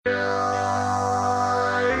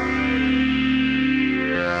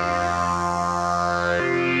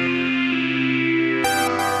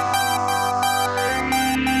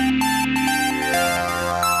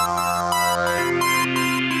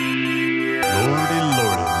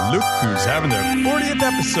who's having their 40th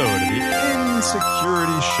episode of the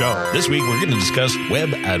Insecurity Show. This week, we're going to discuss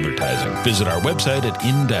web advertising. Visit our website at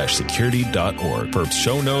in-security.org for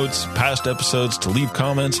show notes, past episodes, to leave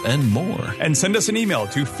comments, and more. And send us an email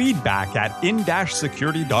to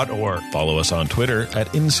feedback@in-security.org. Follow us on Twitter at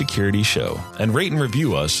InsecurityShow and rate and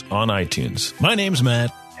review us on iTunes. My name's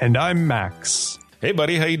Matt. And I'm Max. Hey,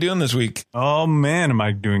 buddy. How you doing this week? Oh, man, am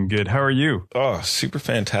I doing good. How are you? Oh, super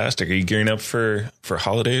fantastic. Are you gearing up for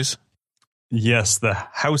holidays? Yes, the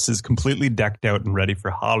house is completely decked out and ready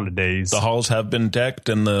for holidays. The halls have been decked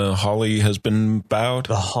and the holly has been bowed?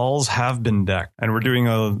 The halls have been decked, and we're doing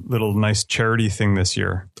a little nice charity thing this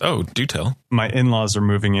year. Oh, do tell. My in-laws are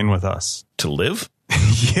moving in with us. To live?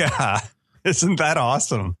 Yeah. Isn't that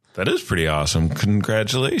awesome? That is pretty awesome.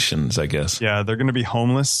 Congratulations, I guess. Yeah, they're going to be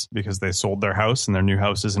homeless because they sold their house and their new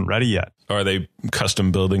house isn't ready yet. Are they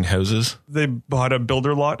custom building houses? They bought a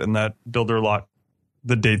builder lot, and that builder lot,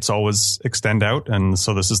 the dates always extend out. And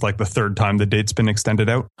so this is like the third time the date's been extended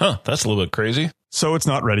out. Huh, that's a little bit crazy. So it's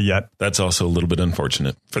not ready yet. That's also a little bit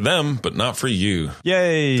unfortunate for them, but not for you.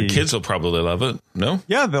 Yay. The kids will probably love it. No?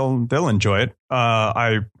 Yeah, they'll enjoy it.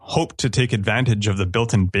 I hope to take advantage of the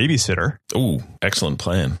built-in babysitter. Ooh, excellent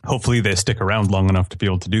plan. Hopefully they stick around long enough to be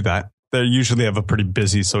able to do that. They usually have a pretty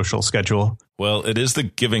busy social schedule. Well, it is the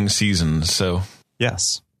giving season, so.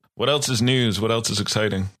 Yes. What else is news? What else is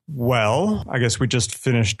exciting? Well, I guess we just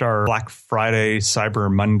finished our Black Friday,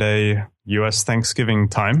 Cyber Monday, U.S. Thanksgiving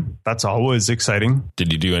time. That's always exciting.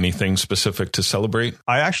 Did you do anything specific to celebrate?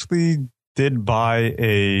 I actually did buy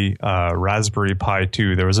a Raspberry Pi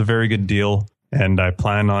 2. There was a very good deal, and I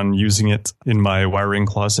plan on using it in my wiring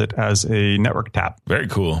closet as a network tap. Very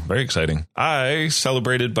cool. Very exciting. I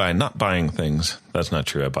celebrated by not buying things. That's not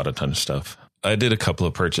true. I bought a ton of stuff. I did a couple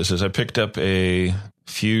of purchases. I picked up a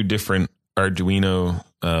few different Arduino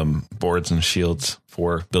boards and shields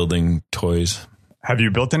for building toys. Have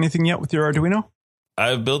you built anything yet with your Arduino?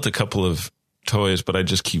 I've built a couple of toys, but I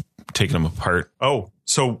just keep taking them apart. Oh,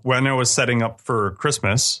 so when I was setting up for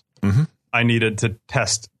Christmas, I needed to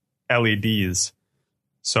test LEDs.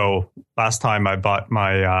 So last time I bought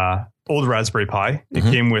my old Raspberry Pi. It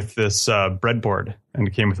came with this breadboard, and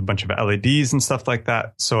it came with a bunch of LEDs and stuff like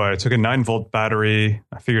that. So I took a 9-volt battery.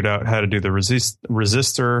 I figured out how to do the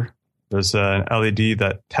resistor. There's an LED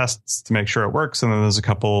that tests to make sure it works. And then there's a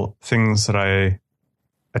couple things that I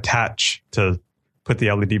attach to put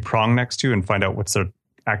the LED prong next to and find out what's the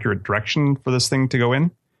accurate direction for this thing to go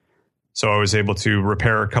in. So I was able to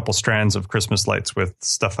repair a couple strands of Christmas lights with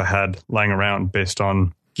stuff I had lying around based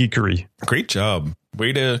on geekery. Great job.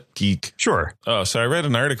 Way to geek. Sure. Oh, so I read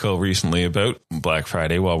an article recently about Black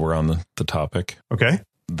Friday while we're on the topic. Okay.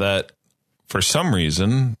 That for some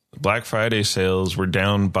reason, Black Friday sales were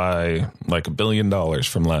down by like $1 billion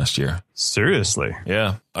from last year. Seriously?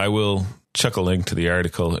 Yeah. I will chuck a link to the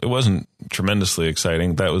article. It wasn't tremendously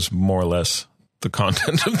exciting. That was more or less the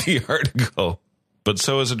content of the article. But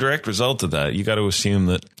so as a direct result of that, you got to assume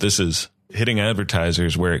that this is hitting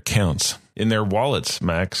advertisers where it counts. In their wallets,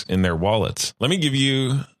 Max, in their wallets. Let me give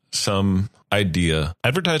you some idea.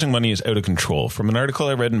 Advertising money is out of control. From an article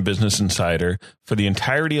I read in Business Insider, for the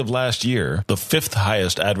entirety of last year, the 5th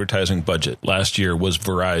highest advertising budget last year was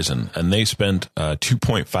Verizon, and they spent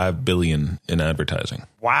 $2.5 billion in advertising.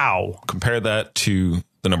 Wow. Compare that to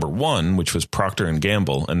the number 1, which was Procter &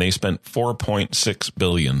 Gamble, and they spent $4.6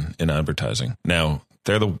 billion in advertising. Now,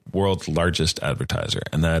 they're the world's largest advertiser,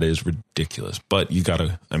 and that is ridiculous. But you got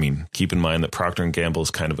to, keep in mind that Procter & Gamble is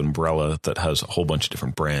kind of an umbrella that has a whole bunch of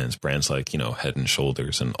different brands. Brands like, Head &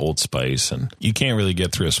 Shoulders and Old Spice. And you can't really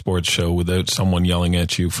get through a sports show without someone yelling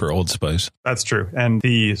at you for Old Spice. That's true. And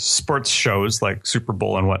the sports shows like Super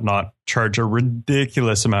Bowl and whatnot charge a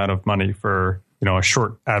ridiculous amount of money for, a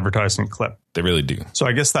short advertising clip. They really do. So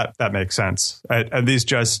I guess that makes sense. And these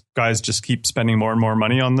guys just keep spending more and more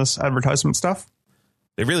money on this advertisement stuff?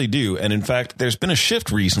 They really do. And in fact, there's been a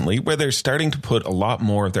shift recently where they're starting to put a lot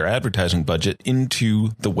more of their advertising budget into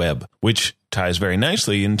the web, which ties very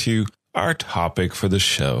nicely into our topic for the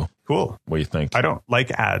show. Cool. What do you think? I don't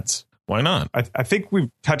like ads. Why not? I think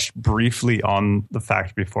we've touched briefly on the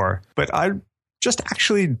fact before, but I just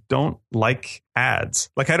actually don't like ads.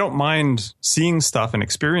 Like, I don't mind seeing stuff and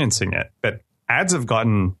experiencing it, but ads have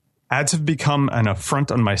become an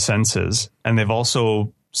affront on my senses, and they've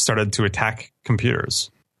also started to attack computers.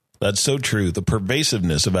 That's so true. The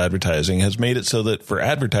pervasiveness of advertising has made it so that for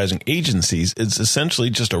advertising agencies, it's essentially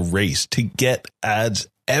just a race to get ads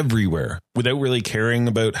everywhere without really caring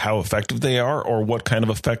about how effective they are or what kind of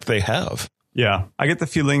effect they have. Yeah, I get the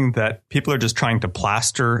feeling that people are just trying to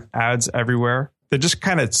plaster ads everywhere. They're just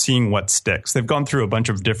kind of seeing what sticks. They've gone through a bunch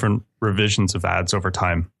of different revisions of ads over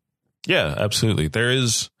time. Yeah, absolutely.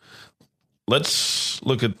 Let's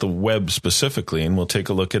look at the web specifically, and we'll take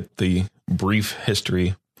a look at the brief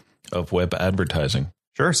history of web advertising.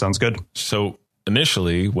 Sure, sounds good. So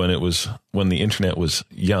initially, when the internet was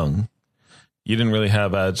young, you didn't really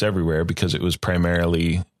have ads everywhere because it was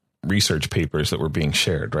primarily research papers that were being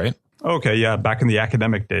shared, right? Okay, yeah, back in the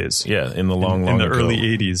academic days. Yeah, in the long in the ago. early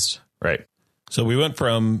 80s. Right. So we went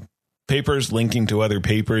from papers linking to other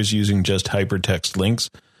papers using just hypertext links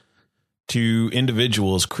to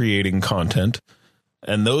individuals creating content,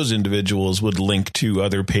 and those individuals would link to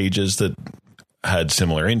other pages that had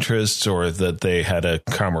similar interests or that they had a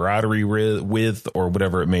camaraderie with or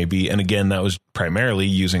whatever it may be. And again, that was primarily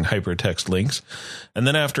using hypertext links. And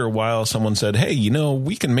then after a while, someone said, hey,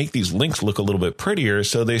 we can make these links look a little bit prettier.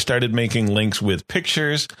 So they started making links with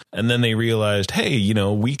pictures. And then they realized, hey,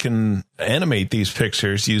 we can animate these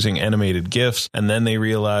pictures using animated GIFs. And then they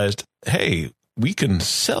realized, hey, we can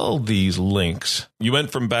sell these links. You went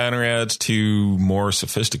from banner ads to more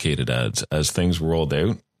sophisticated ads as things rolled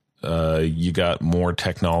out. You got more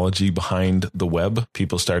technology behind the web.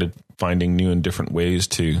 People started finding new and different ways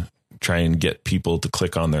to try and get people to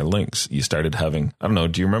click on their links. You started having, I don't know,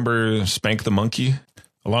 do you remember Spank the Monkey?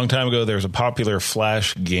 A long time ago, there was a popular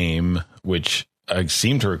Flash game, which I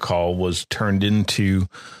seem to recall was turned into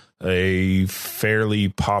a fairly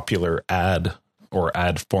popular ad or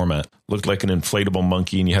ad format. Looked like an inflatable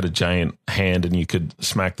monkey, and you had a giant hand, and you could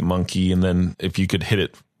smack the monkey, and then if you could hit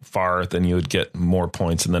it far, then you would get more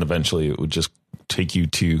points, and then eventually it would just take you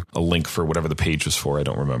to a link for whatever the page was for. I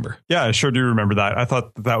don't remember. Yeah, I sure do remember that. I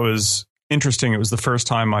thought that was interesting. It was the first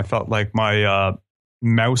time I felt like my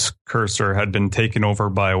mouse cursor had been taken over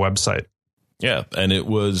by a website. Yeah, and it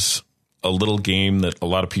was a little game that a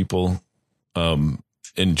lot of people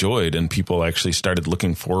enjoyed, and people actually started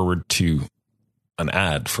looking forward to an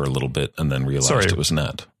ad for a little bit and then realized it was an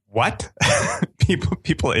ad. What?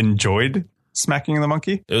 People enjoyed smacking the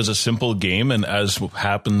monkey? It was a simple game, and as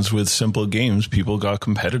happens with simple games, people got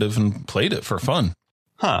competitive and played it for fun.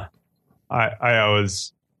 Huh. I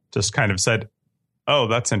always just kind of said, oh,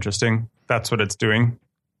 that's interesting. That's what it's doing.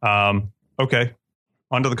 Okay.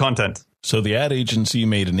 On to the content. So the ad agency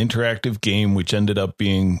made an interactive game which ended up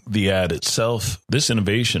being the ad itself. This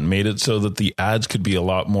innovation made it so that the ads could be a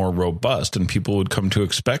lot more robust and people would come to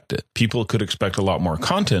expect it. People could expect a lot more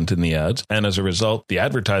content in the ads. And as a result, the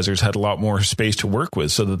advertisers had a lot more space to work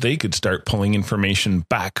with so that they could start pulling information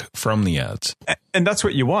back from the ads. And that's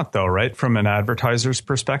what you want, though, right? From an advertiser's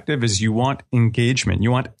perspective, is you want engagement.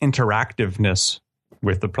 You want interactiveness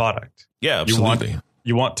with the product. Yeah, absolutely.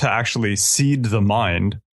 You want to actually seed the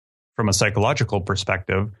mind from a psychological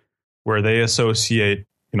perspective, where they associate,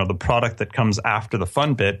 the product that comes after the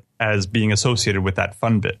fun bit as being associated with that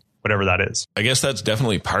fun bit, whatever that is. I guess that's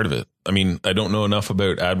definitely part of it. I mean, I don't know enough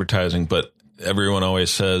about advertising, but everyone always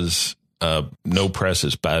says no press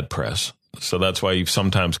is bad press. So that's why you've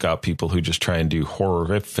sometimes got people who just try and do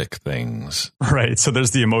horrific things. Right. So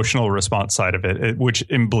there's the emotional response side of it, which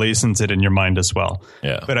emblazons it in your mind as well.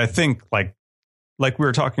 Yeah. But I think like we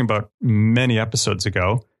were talking about many episodes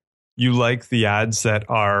ago, you like the ads that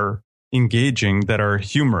are engaging, that are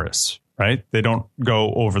humorous, right? They don't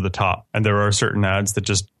go over the top. And there are certain ads that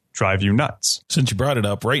just drive you nuts. Since you brought it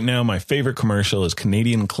up, right now, my favorite commercial is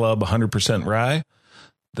Canadian Club 100% Rye.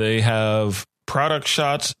 They have product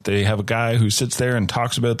shots. They have a guy who sits there and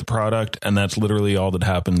talks about the product, and that's literally all that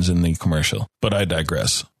happens in the commercial. But I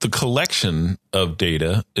digress. The collection of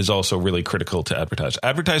data is also really critical to advertisers.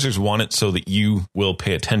 Advertisers want it so that you will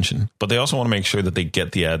pay attention, but they also want to make sure that they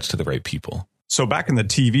get the ads to the right people. So back in the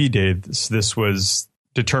TV days, this was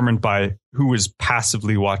determined by who was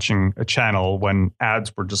passively watching a channel when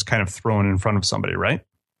ads were just kind of thrown in front of somebody, right?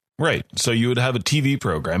 Right. So you would have a TV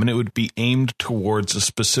program and it would be aimed towards a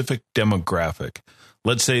specific demographic.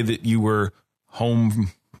 Let's say that you were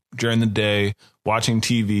home during the day watching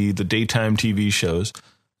TV, the daytime TV shows,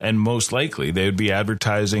 and most likely they would be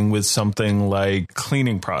advertising with something like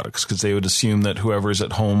cleaning products because they would assume that whoever's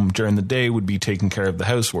at home during the day would be taking care of the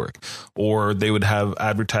housework. Or they would have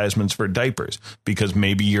advertisements for diapers because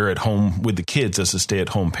maybe you're at home with the kids as a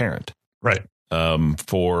stay-at-home parent. Right.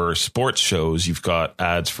 For sports shows, you've got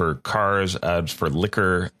ads for cars, ads for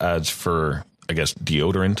liquor, ads for, I guess,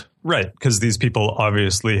 deodorant. Right, because these people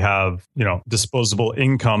obviously have, disposable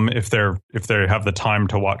income if they have the time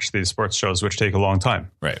to watch these sports shows, which take a long time.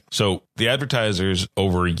 Right. So the advertisers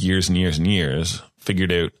over years and years and years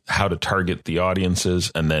figured out how to target the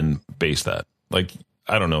audiences and then base that. Like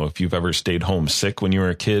I don't know if you've ever stayed home sick when you were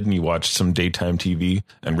a kid and you watched some daytime TV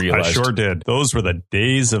and realized. I sure did. Those were the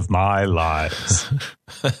days of my lives.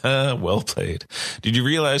 Well played. Did you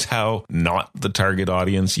realize how not the target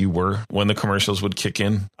audience you were when the commercials would kick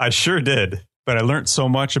in? I sure did. But I learned so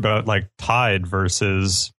much about like Tide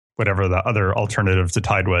versus whatever the other alternative to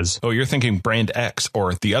Tide was. Oh, you're thinking brand X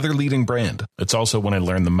or the other leading brand. It's also when I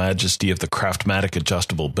learned the majesty of the Craftmatic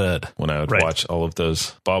adjustable bed when I would watch all of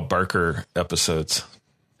those Bob Barker episodes.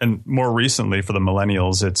 And more recently for the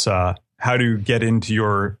millennials, it's how to get into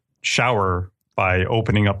your shower by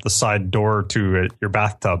opening up the side door to your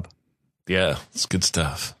bathtub. Yeah, it's good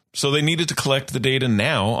stuff. So they needed to collect the data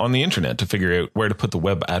now on the internet to figure out where to put the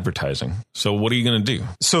web advertising. So what are you going to do?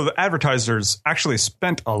 So the advertisers actually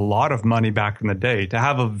spent a lot of money back in the day to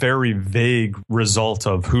have a very vague result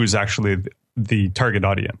of who's actually the target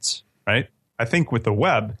audience, right? I think with the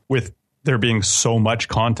web, with there being so much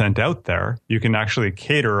content out there, you can actually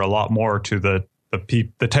cater a lot more to the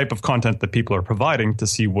type of content that people are providing to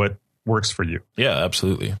see what works for you. Yeah,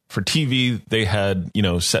 absolutely. For TV, they had,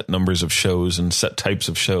 set numbers of shows and set types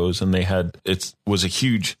of shows, and it was a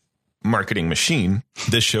huge marketing machine.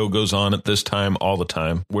 This show goes on at this time all the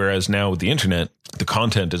time. Whereas now with the internet, the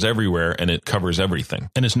content is everywhere and it covers everything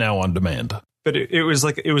and is now on demand. But it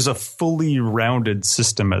was a fully rounded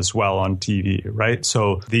system as well on TV, right?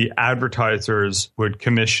 So the advertisers would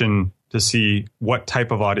commission to see what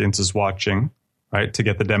type of audience is watching, right, to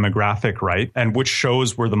get the demographic right, and which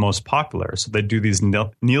shows were the most popular. So they'd do these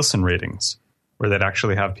Nielsen ratings where they'd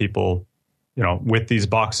actually have people, with these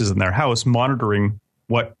boxes in their house monitoring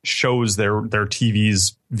what shows their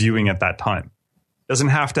TV's viewing at that time. Doesn't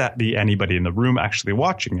have to be anybody in the room actually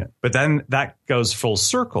watching it. But then that goes full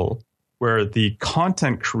circle where the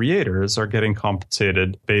content creators are getting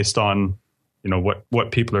compensated based on,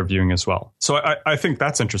 what people are viewing as well. So I think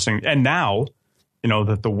that's interesting. And now,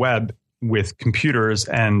 that the web with computers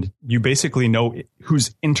and you basically know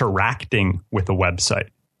who's interacting with the website.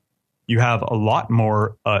 You have a lot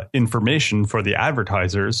more information for the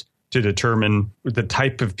advertisers to determine the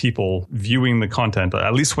type of people viewing the content,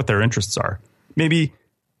 at least what their interests are. Maybe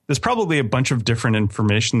there's probably a bunch of different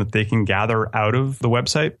information that they can gather out of the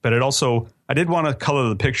website, but I did want to color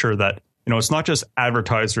the picture that it's not just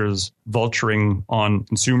advertisers vulturing on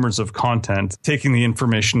consumers of content, taking the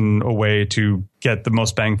information away to get the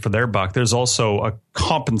most bang for their buck. There's also a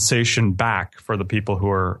compensation back for the people who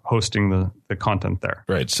are hosting the content there.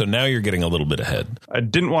 Right. So now you're getting a little bit ahead. I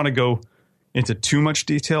didn't want to go into too much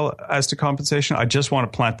detail as to compensation. I just want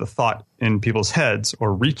to plant the thought in people's heads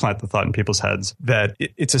or replant the thought in people's heads that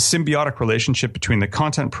it's a symbiotic relationship between the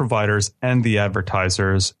content providers and the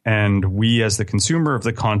advertisers. And we as the consumer of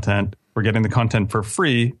the content, we're getting the content for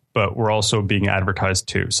free, but we're also being advertised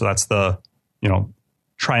too. So that's the,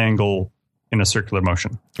 triangle in a circular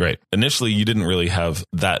motion. Right. Initially, you didn't really have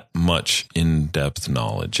that much in-depth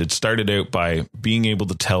knowledge. It started out by being able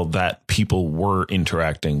to tell that people were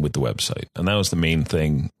interacting with the website. And that was the main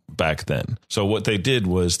thing back then. So what they did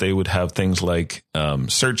was they would have things like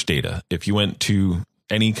search data. If you went to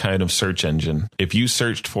any kind of search engine, if you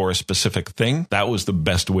searched for a specific thing, that was the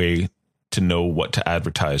best way to know what to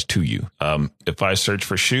advertise to you. If I search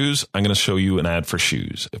for shoes, I'm going to show you an ad for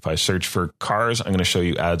shoes. If I search for cars, I'm going to show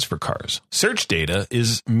you ads for cars. Search data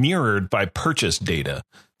is mirrored by purchase data.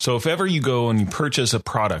 So if ever you go and you purchase a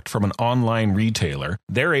product from an online retailer,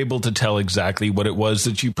 they're able to tell exactly what it was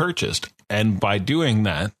that you purchased. And by doing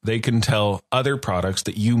that, they can tell other products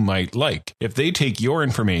that you might like. If they take your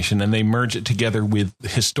information and they merge it together with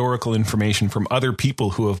historical information from other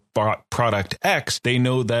people who have bought product X, they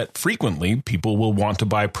know that frequently people will want to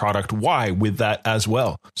buy product Y with that as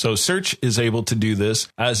well. So search is able to do this,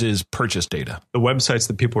 as is purchase data. The websites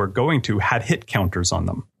that people were going to had hit counters on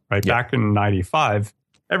them, right? Yep. Back in 95,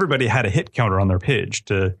 everybody had a hit counter on their page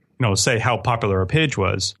to, say how popular a page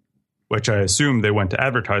was, which I assume they went to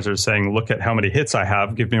advertisers saying, look at how many hits I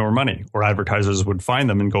have, give me more money. Or advertisers would find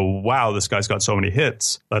them and go, wow, this guy's got so many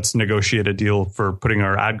hits. Let's negotiate a deal for putting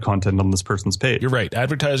our ad content on this person's page. You're right.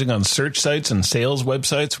 Advertising on search sites and sales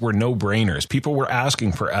websites were no-brainers. People were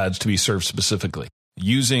asking for ads to be served specifically.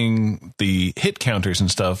 Using the hit counters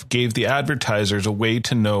and stuff gave the advertisers a way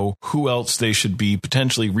to know who else they should be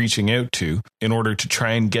potentially reaching out to in order to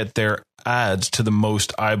try and get their ads to the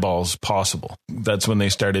most eyeballs possible. That's when they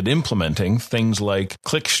started implementing things like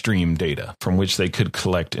clickstream data from which they could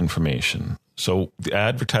collect information. So the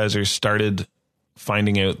advertisers started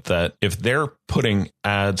finding out that if they're putting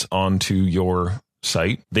ads onto your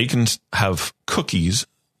site, they can have cookies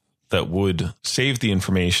that would save the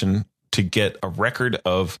information to get a record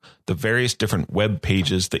of the various different web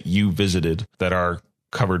pages that you visited that are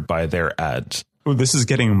covered by their ads. Oh, this is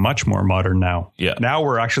getting much more modern now. Yeah. Now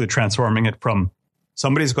we're actually transforming it from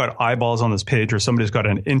somebody's got eyeballs on this page or somebody's got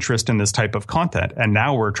an interest in this type of content. And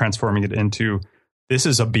now we're transforming it into this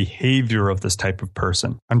is a behavior of this type of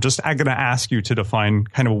person. I'm going to ask you to define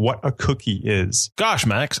kind of what a cookie is. Gosh,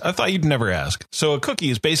 Max, I thought you'd never ask. So a cookie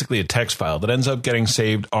is basically a text file that ends up getting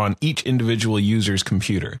saved on each individual user's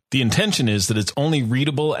computer. The intention is that it's only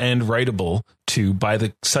readable and writable to by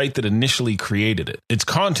the site that initially created it. Its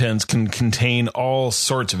contents can contain all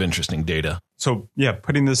sorts of interesting data. So yeah,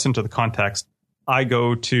 putting this into the context, I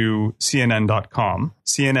go to CNN.com.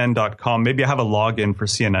 CNN.com, maybe I have a login for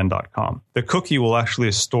CNN.com. The cookie will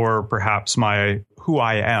actually store perhaps who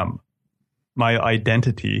I am, my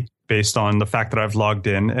identity based on the fact that I've logged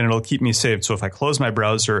in, and it'll keep me saved. So if I close my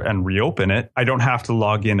browser and reopen it, I don't have to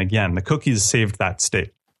log in again. The cookie's saved that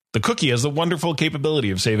state. The cookie has the wonderful capability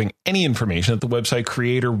of saving any information that the website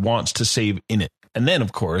creator wants to save in it. And then,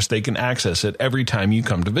 of course, they can access it every time you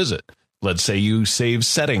come to visit. Let's say you save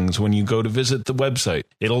settings when you go to visit the website.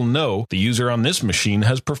 It'll know the user on this machine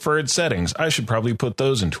has preferred settings. I should probably put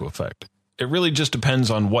those into effect. It really just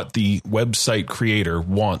depends on what the website creator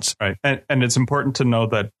wants. Right. And it's important to know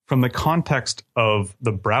that from the context of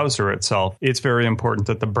the browser itself, it's very important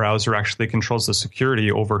that the browser actually controls the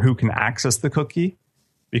security over who can access the cookie,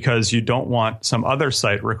 because you don't want some other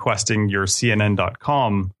site requesting your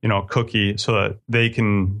CNN.com, cookie so that they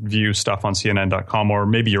can view stuff on CNN.com, or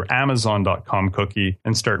maybe your Amazon.com cookie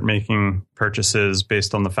and start making purchases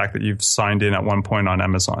based on the fact that you've signed in at one point on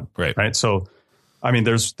Amazon. Right. So, I mean,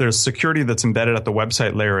 there's security that's embedded at the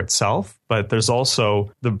website layer itself, but there's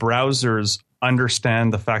also the browsers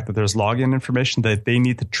understand the fact that there's login information, that they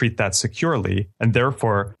need to treat that securely. And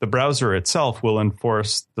therefore, the browser itself will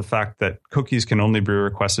enforce the fact that cookies can only be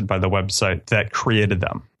requested by the website that created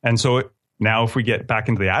them. And so now if we get back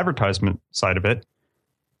into the advertisement side of it,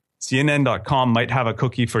 CNN.com might have a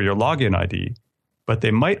cookie for your login ID, but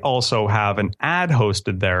they might also have an ad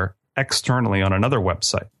hosted there externally on another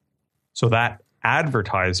website. So that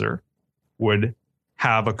advertiser would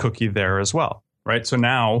have a cookie there as well, right? So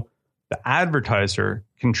now the advertiser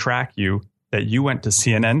can track you that you went to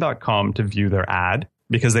CNN.com to view their ad,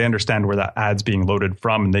 because they understand where that ad's being loaded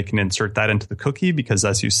from, and they can insert that into the cookie because,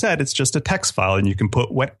 as you said, it's just a text file and you can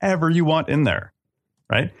put whatever you want in there,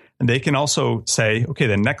 right? And they can also say, okay,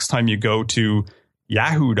 the next time you go to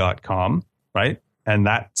Yahoo.com, right, and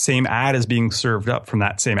that same ad is being served up from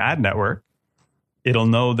that same ad network, it'll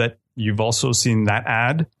know that you've also seen that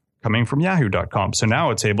ad coming from Yahoo.com. So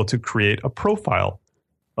now it's able to create a profile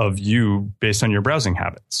of you based on your browsing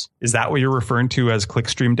habits. Is that what you're referring to as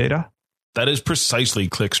clickstream data? That is precisely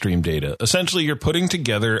clickstream data. Essentially, you're putting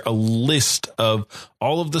together a list of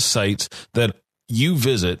all of the sites that you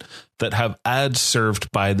visit that have ads served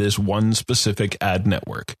by this one specific ad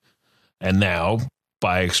network. And now,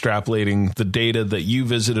 by extrapolating the data that you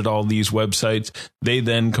visited all these websites, they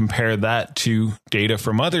then compare that to data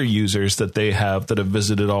from other users that they have that have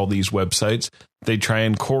visited all these websites. They try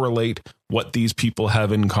and correlate what these people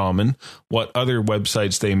have in common, what other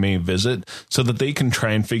websites they may visit, so that they can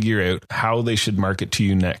try and figure out how they should market to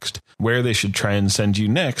you next, where they should try and send you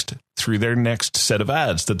next through their next set of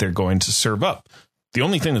ads that they're going to serve up. The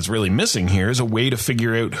only thing that's really missing here is a way to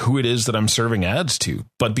figure out who it is that I'm serving ads to.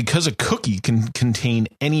 But because a cookie can contain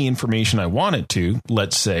any information I want it to,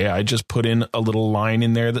 let's say I just put in a little line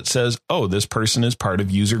in there that says, oh, this person is part of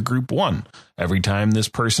user group 1. Every time this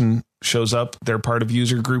person shows up, they're part of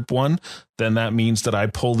user group 1, then that means that I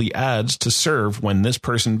pull the ads to serve when this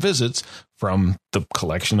person visits from the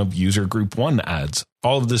collection of user group 1 ads.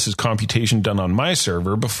 All of this is computation done on my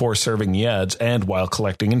server before serving the ads and while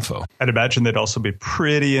collecting info. I'd imagine they'd also be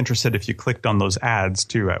pretty interested if you clicked on those ads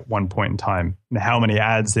too at one point in time, and how many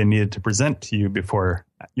ads they needed to present to you before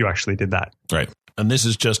you actually did that. Right. And this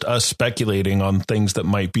is just us speculating on things that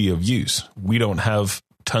might be of use. We don't have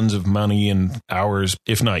tons of money and hours,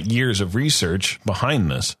 if not years of research behind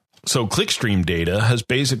this. So clickstream data has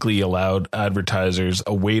basically allowed advertisers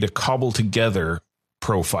a way to cobble together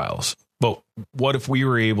profiles. But what if we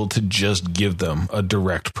were able to just give them a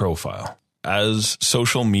direct profile? As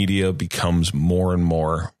social media becomes more and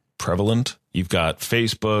more prevalent, you've got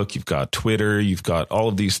Facebook, you've got Twitter, you've got all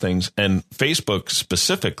of these things. And Facebook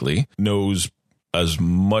specifically knows as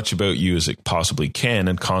much about you as it possibly can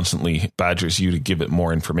and constantly badgers you to give it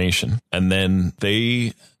more information. And then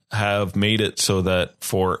they have made it so that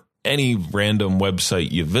for any random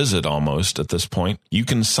website you visit almost at this point, you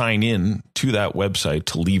can sign in to that website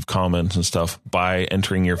to leave comments and stuff by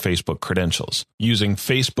entering your Facebook credentials using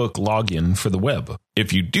Facebook login for the web.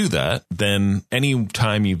 If you do that, then any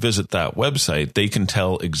time you visit that website, they can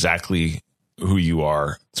tell exactly who you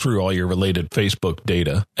are through all your related Facebook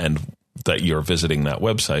data and that you're visiting that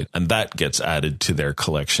website. And that gets added to their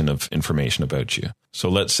collection of information about you. So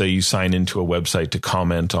let's say you sign into a website to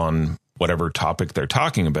comment on whatever topic they're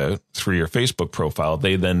talking about through your Facebook profile.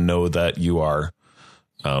 They then know that you are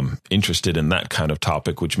interested in that kind of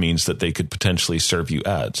topic, which means that they could potentially serve you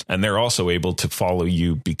ads. And they're also able to follow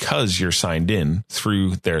you because you're signed in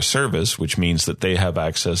through their service, which means that they have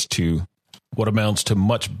access to what amounts to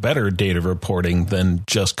much better data reporting than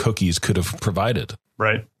just cookies could have provided.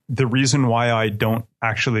 Right. The reason why I don't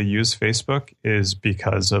actually use Facebook is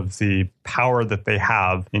because of the power that they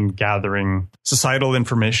have in gathering societal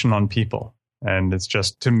information on people. And it's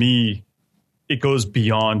just, to me, it goes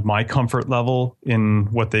beyond my comfort level in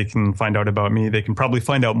what they can find out about me. They can probably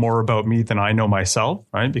find out more about me than I know myself,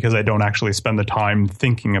 right? Because I don't actually spend the time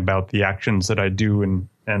thinking about the actions that I do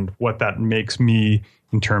and what that makes me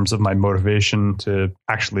in terms of my motivation to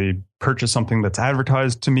actually purchase something that's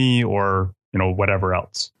advertised to me or, whatever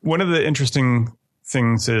else. One of the interesting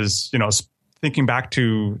things is, thinking back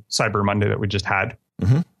to Cyber Monday that we just had,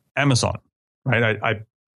 Amazon, right? I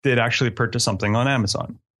did actually purchase something on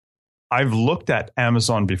Amazon. I've looked at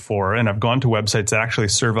Amazon before, and I've gone to websites that actually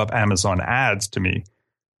serve up Amazon ads to me.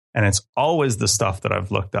 And it's always the stuff that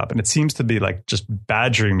I've looked up. And it seems to be like just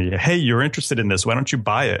badgering me. Hey, you're interested in this. Why don't you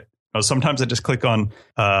buy it? Sometimes I just click on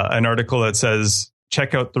an article that says,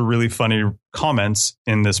 check out the really funny comments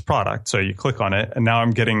in this product. So you click on it. And now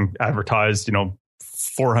I'm getting advertised,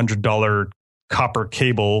 $400 copper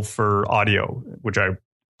cable for audio, which I'm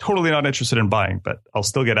totally not interested in buying. But I'll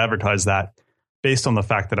still get advertised that, based on the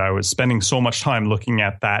fact that I was spending so much time looking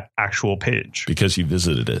at that actual page. Because you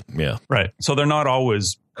visited it. Yeah. Right. So they're not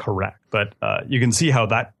always correct, but you can see how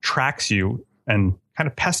that tracks you and kind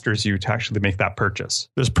of pesters you to actually make that purchase.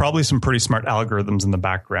 There's probably some pretty smart algorithms in the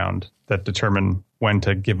background that determine when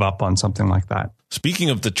to give up on something like that. Speaking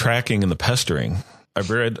of the tracking and the pestering, I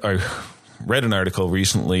read an article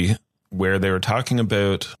recently where they were talking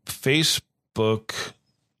about Facebook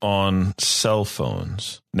on cell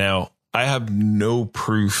phones. Now, I have no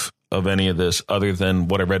proof of any of this other than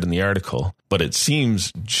what I read in the article, but it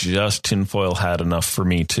seems just tinfoil hat enough for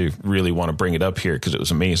me to really want to bring it up here because it was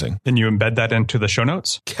amazing. Can you embed that into the show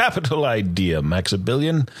notes? Capital idea,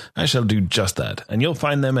 Maxabillion. I shall do just that. And you'll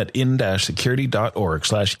find them at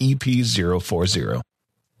in-security.org/EP040.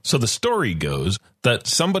 So the story goes that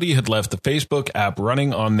somebody had left the Facebook app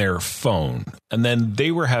running on their phone, and then they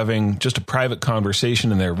were having just a private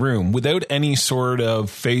conversation in their room without any sort of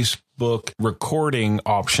Facebook recording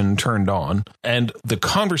option turned on. And the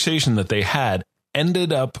conversation that they had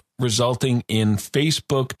ended up resulting in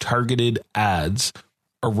Facebook targeted ads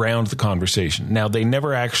around the conversation. Now, they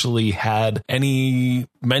never actually had any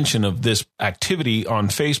mention of this activity on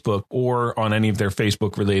Facebook or on any of their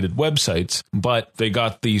Facebook related websites, but they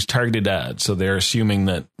got these targeted ads. So they're assuming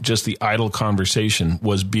that just the idle conversation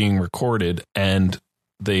was being recorded and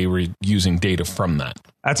they were using data from that.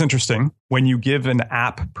 That's interesting. When you give an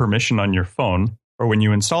app permission on your phone, or when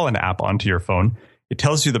you install an app onto your phone, it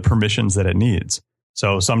tells you the permissions that it needs.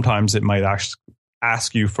 So sometimes it might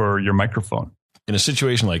ask you for your microphone. In a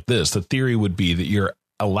situation like this, the theory would be that you're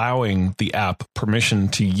allowing the app permission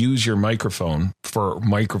to use your microphone for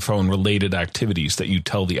microphone-related activities that you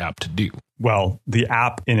tell the app to do. Well, the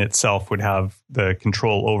app in itself would have the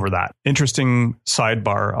control over that. Interesting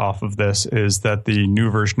sidebar off of this is that the new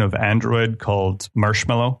version of Android called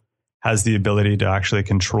Marshmallow has the ability to actually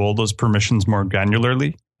control those permissions more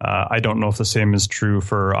granularly. I don't know if the same is true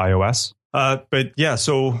for iOS. But yeah,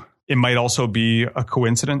 so it might also be a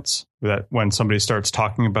coincidence that when somebody starts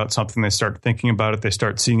talking about something, they start thinking about it, they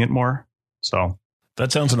start seeing it more. So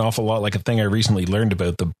that sounds an awful lot like a thing I recently learned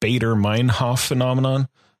about, the Baader-Meinhof phenomenon.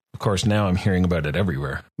 Of course, now I'm hearing about it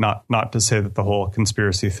everywhere. Not to say that the whole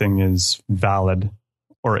conspiracy thing is valid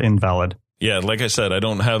or invalid. Yeah, like I said, I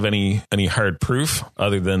don't have any hard proof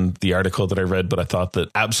other than the article that I read, but I thought that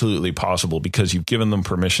absolutely possible because you've given them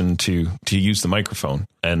permission to use the microphone.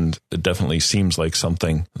 And it definitely seems like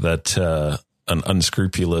something that an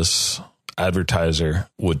unscrupulous advertiser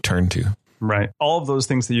would turn to. Right. All of those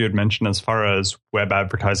things that you had mentioned as far as web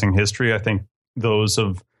advertising history, I think those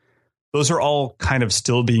are all kind of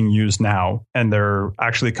still being used now, and they're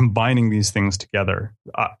actually combining these things together.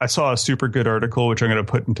 I saw a super good article, which I'm going to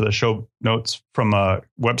put into the show notes, from a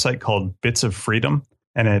website called Bits of Freedom.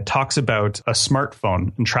 And it talks about a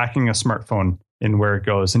smartphone and tracking a smartphone in where it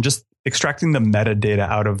goes and just extracting the metadata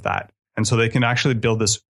out of that. And so they can actually build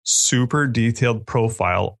this super detailed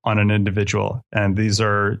profile on an individual. And these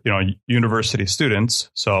are, university students.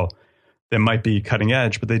 So they might be cutting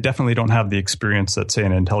edge, but they definitely don't have the experience that, say,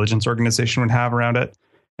 an intelligence organization would have around it.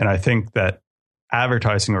 And I think that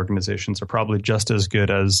advertising organizations are probably just as good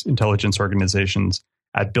as intelligence organizations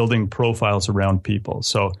at building profiles around people.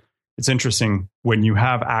 So it's interesting when you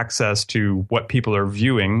have access to what people are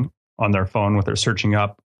viewing on their phone, what they're searching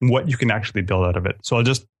up, what you can actually build out of it. So I'll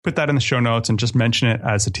just put that in the show notes and just mention it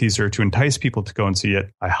as a teaser to entice people to go and see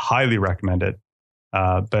it. I highly recommend it.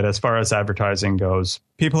 But as far as advertising goes,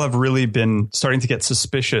 people have really been starting to get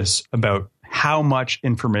suspicious about how much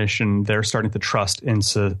information they're starting to trust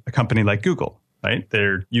into a company like Google, right?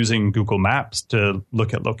 They're using Google Maps to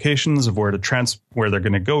look at locations of where they're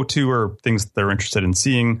going to go to or things that they're interested in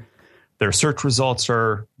seeing. Their search results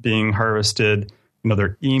are being harvested.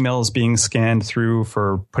 Their emails being scanned through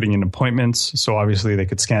for putting in appointments. So obviously they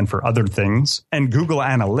could scan for other things. And Google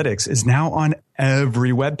Analytics is now on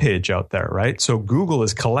every web page out there, right? So Google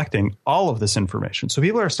is collecting all of this information. So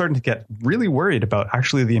people are starting to get really worried about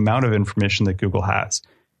actually the amount of information that Google has.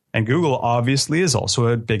 And Google obviously is also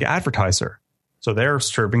a big advertiser. So they're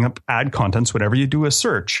serving up ad contents whenever you do a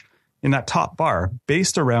search in that top bar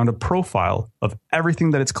based around a profile of everything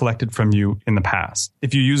that it's collected from you in the past.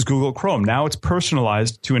 If you use Google Chrome, now it's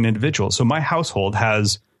personalized to an individual. So my household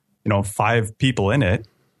has, 5 people in it,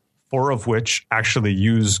 4 of which actually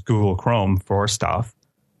use Google Chrome for stuff.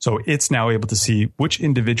 So it's now able to see which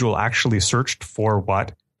individual actually searched for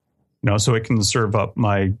what, so it can serve up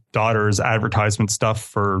my daughter's advertisement stuff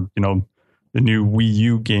for, the new Wii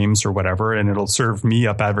U games or whatever. And it'll serve me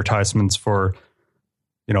up advertisements for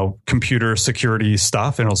computer security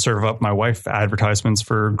stuff, and it'll serve up my wife advertisements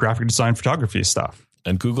for graphic design photography stuff.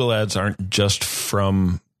 And Google ads aren't just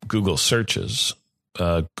from Google searches.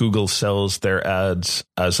 Google sells their ads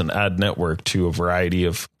as an ad network to a variety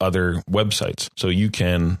of other websites. So you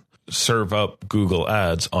can serve up Google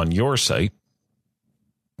ads on your site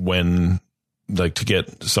to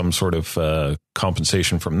get some sort of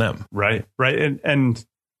compensation from them. Right. And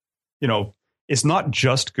it's not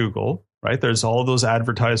just Google. Right. There's all those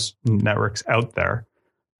advertised networks out there,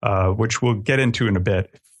 which we'll get into in a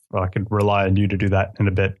bit. I could rely on you to do that in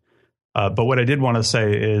a bit. But what I did want to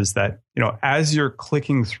say is that, as you're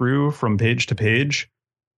clicking through from page to page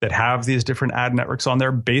that have these different ad networks on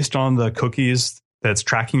there based on the cookies that's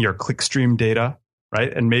tracking your clickstream data,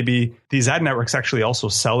 right? And maybe these ad networks actually also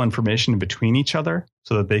sell information between each other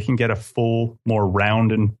so that they can get a full, more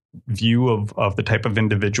round view of the type of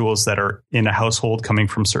individuals that are in a household coming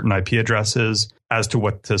from certain IP addresses as to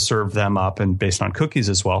what to serve them up, and based on cookies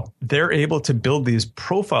as well. They're able to build these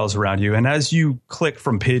profiles around you. And as you click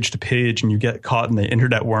from page to page and you get caught in the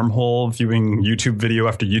internet wormhole viewing YouTube video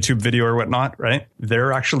after YouTube video or whatnot, right?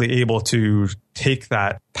 They're actually able to take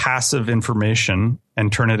that passive information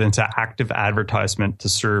and turn it into active advertisement to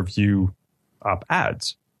serve you up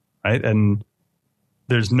ads, right? And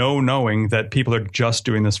there's no knowing that people are just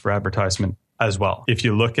doing this for advertisement as well. If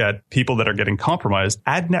you look at people that are getting compromised,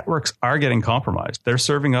 ad networks are getting compromised. They're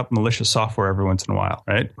serving up malicious software every once in a while,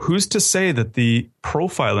 right? Who's to say that the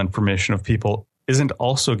profile information of people isn't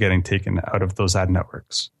also getting taken out of those ad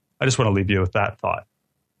networks? I just want to leave you with that thought.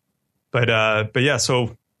 But yeah,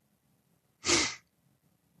 so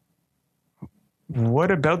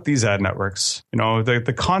what about these ad networks?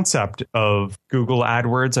 The concept of Google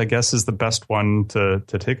AdWords, I guess, is the best one to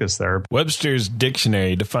take us there. Webster's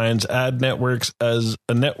Dictionary defines ad networks as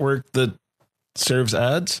a network that serves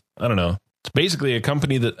ads. I don't know. It's basically a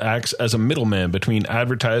company that acts as a middleman between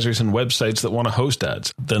advertisers and websites that want to host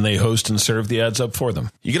ads. Then they host and serve the ads up for them.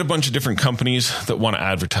 You get a bunch of different companies that want to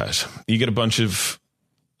advertise. You get a bunch of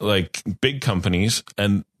big companies,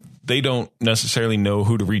 and they don't necessarily know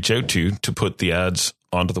who to reach out to put the ads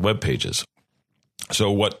onto the web pages.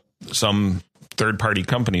 So what some third-party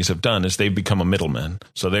companies have done is they've become a middleman.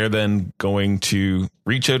 So they're then going to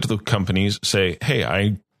reach out to the companies, say, hey,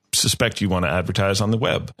 I suspect you want to advertise on the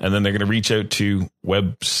web. And then they're going to reach out to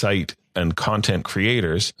website and content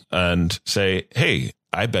creators and say, hey,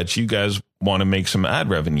 I bet you guys want to make some ad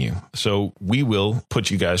revenue. So we will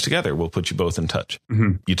put you guys together. We'll put you both in touch.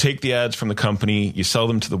 Mm-hmm. You take the ads from the company, you sell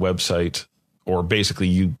them to the website, or basically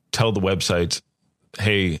you tell the website,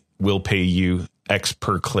 hey, we'll pay you X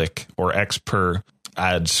per click or X per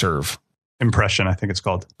ad serve. Impression, I think it's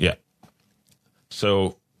called. Yeah.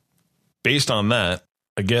 So based on that,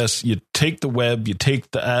 I guess you take the web, you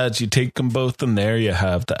take the ads, you take them both, and there you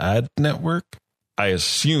have the ad network. I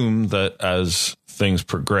assume that as things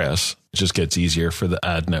progress, it just gets easier for the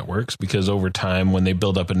ad networks because over time, when they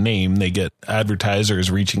build up a name, they get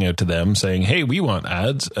advertisers reaching out to them saying, hey, we want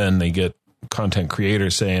ads. And they get content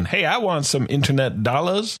creators saying, hey, I want some internet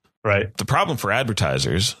dollars. Right. The problem for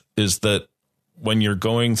advertisers is that when you're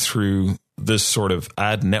going through this sort of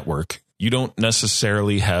ad network, you don't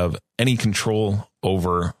necessarily have any control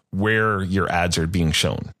over where your ads are being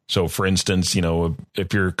shown. So for instance,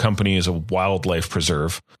 if your company is a wildlife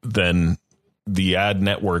preserve, then the ad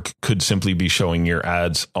network could simply be showing your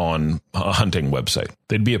ads on a hunting website.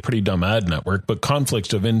 They'd be a pretty dumb ad network, but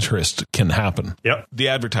conflicts of interest can happen. Yep. The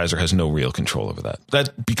advertiser has no real control over that.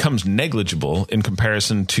 That becomes negligible in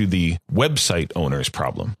comparison to the website owner's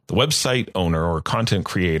problem. The website owner or content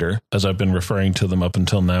creator, as I've been referring to them up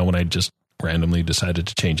until now when I just randomly decided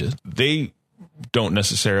to change it, they don't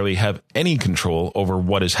necessarily have any control over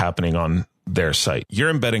what is happening on their site.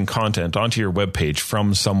 You're embedding content onto your webpage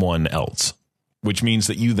from someone else, which means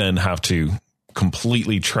that you then have to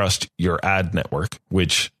completely trust your ad network,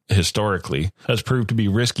 which historically has proved to be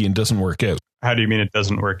risky and doesn't work out. How do you mean it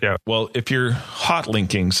doesn't work out? Well, if you're hot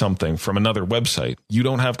linking something from another website, you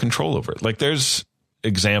don't have control over it. Like there's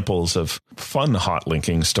examples of fun hot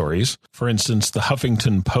linking stories. For instance, the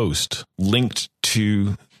Huffington Post linked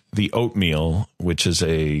to the Oatmeal, which is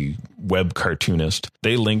a web cartoonist.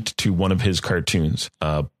 They linked to one of his cartoons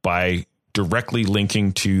by directly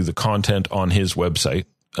linking to the content on his website.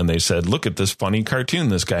 And they said, look at this funny cartoon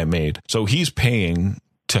this guy made. So he's paying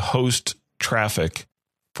to host traffic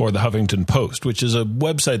for the Huffington Post, which is a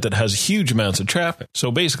website that has huge amounts of traffic. So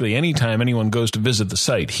basically, anytime anyone goes to visit the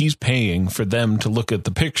site, he's paying for them to look at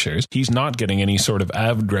the pictures. He's not getting any sort of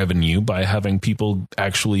ad revenue by having people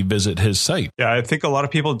actually visit his site. Yeah, I think a lot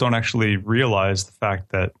of people don't actually realize the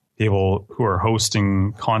fact that people who are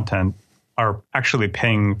hosting content are actually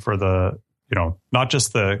paying for the, not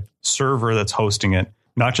just the server that's hosting it,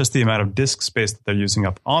 not just the amount of disk space that they're using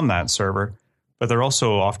up on that server, but they're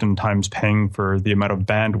also oftentimes paying for the amount of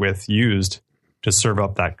bandwidth used to serve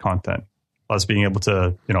up that content. Plus being able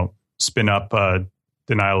to, spin up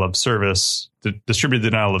denial of service, distributed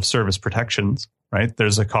denial of service protections, right?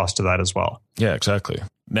 There's a cost to that as well. Yeah, exactly.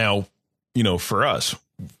 Now, for us,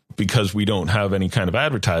 because we don't have any kind of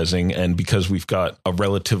advertising and because we've got a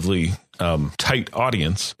relatively tight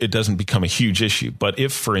audience, it doesn't become a huge issue. But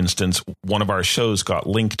if, for instance, one of our shows got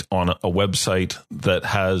linked on a website that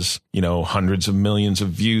has, hundreds of millions of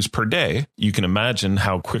views per day, you can imagine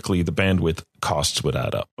how quickly the bandwidth costs would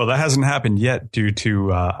add up. Well, that hasn't happened yet due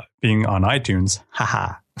to being on iTunes.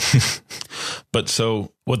 Haha. But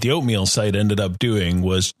so what the Oatmeal site ended up doing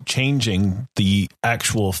was changing the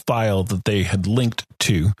actual file that they had linked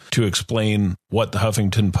to explain what the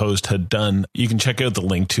Huffington Post had done. You can check out the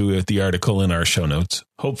link to the article in our show notes.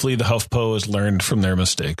 Hopefully the HuffPo has learned from their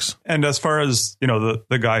mistakes. And as far as,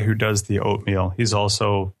 the guy who does the Oatmeal, he's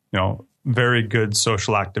also, very good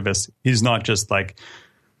social activist. He's not just like,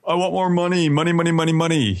 I want more money.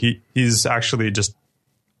 He's actually just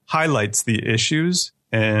highlights the issues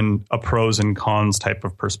and a pros and cons type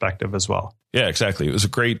of perspective as well. Yeah, exactly. It was a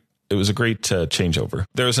great changeover.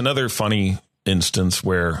 There was another funny instance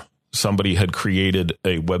where somebody had created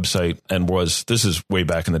a website and this is way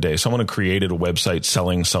back in the day. Someone had created a website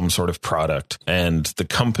selling some sort of product, and the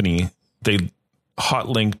company, they hot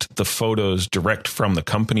linked the photos direct from the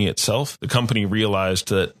company itself. The company realized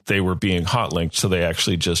that they were being hot linked, so they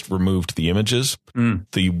actually just removed the images.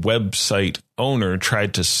 The website owner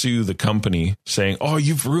tried to sue the company saying, oh,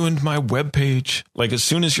 you've ruined my webpage. Like as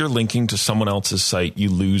soon as you're linking to someone else's site, you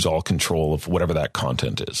lose all control of whatever that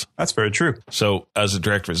content is. That's very true. So as a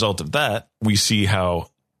direct result of that, we see how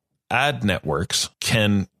ad networks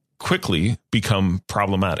can quickly become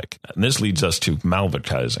problematic. And this leads us to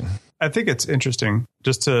malvertising. I think it's interesting,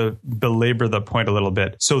 just to belabor the point a little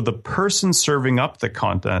bit. So the person serving up the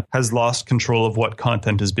content has lost control of what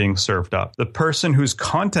content is being served up. The person whose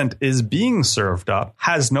content is being served up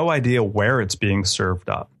has no idea where it's being served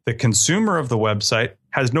up. The consumer of the website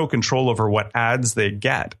has no control over what ads they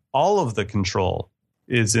get. All of the control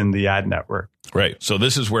is in the ad network. Right. So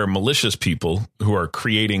this is where malicious people who are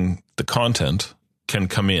creating the content can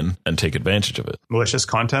come in and take advantage of it. Malicious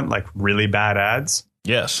content, like really bad ads?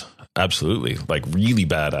 Yes, absolutely. Like really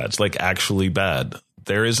bad ads, like actually bad.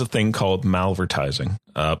 There is a thing called malvertising.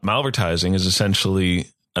 Malvertising is essentially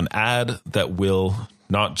an ad that will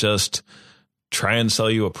not just try and sell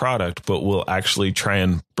you a product, but will actually try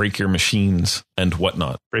and break your machines and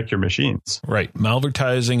whatnot. Break your machines. Right.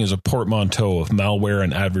 Malvertising is a portmanteau of malware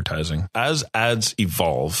and advertising. As ads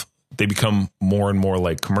evolve, they become more and more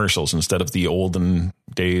like commercials instead of the olden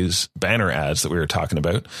days banner ads that we were talking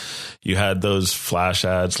about. You had those flash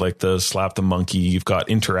ads like the Slap the Monkey. You've got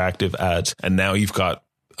interactive ads, and now you've got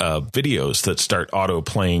videos that start auto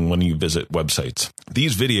playing when you visit websites.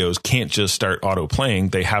 These videos can't just start auto playing.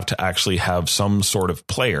 They have to actually have some sort of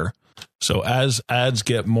player. So as ads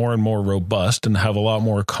get more and more robust and have a lot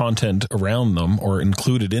more content around them or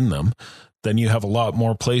included in them, then you have a lot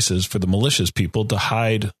more places for the malicious people to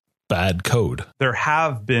hide bad code. There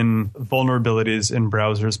have been vulnerabilities in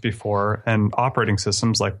browsers before, and operating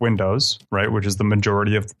systems like Windows, right, which is the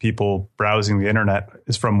majority of the people browsing the internet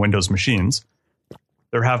is from Windows machines.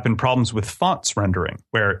 There have been problems with fonts rendering,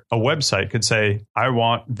 where a website could say, I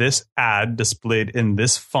want this ad displayed in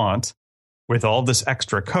this font with all this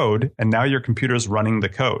extra code, and now your computer's running the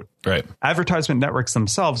code. Right. Advertisement networks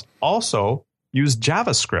themselves also use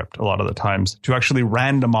JavaScript a lot of the times to actually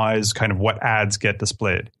randomize kind of what ads get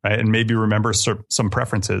displayed, right? And maybe remember some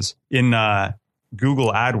preferences. In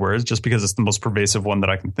Google AdWords, just because it's the most pervasive one that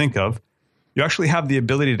I can think of, you actually have the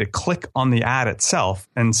ability to click on the ad itself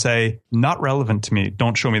and say, not relevant to me,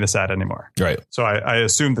 don't show me this ad anymore. Right. So I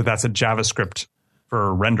assume that that's a JavaScript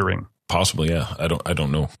for rendering. Possibly, yeah. I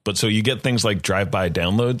don't know. But so you get things like drive-by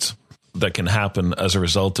downloads that can happen as a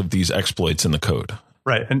result of these exploits in the code.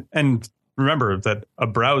 Right. And remember that a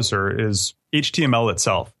browser is HTML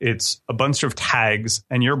itself. It's a bunch of tags,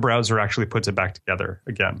 and your browser actually puts it back together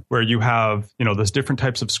again, where you have, there's different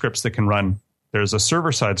types of scripts that can run. There's a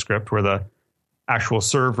server-side script where the actual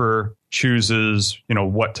server chooses,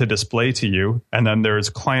 what to display to you. And then there's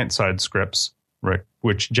client-side scripts, right,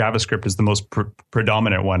 which JavaScript is the most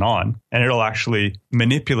predominant one on. And it'll actually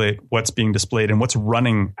manipulate what's being displayed and what's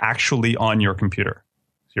running actually on your computer.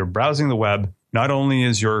 So you're browsing the web. Not only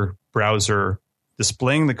is your browser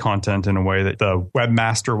displaying the content in a way that the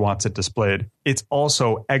webmaster wants it displayed, it's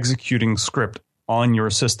also executing script on your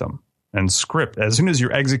system. And script, as soon as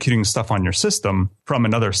you're executing stuff on your system from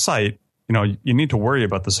another site, you need to worry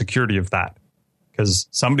about the security of that, because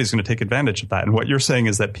somebody's going to take advantage of that. And what you're saying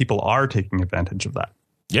is that people are taking advantage of that.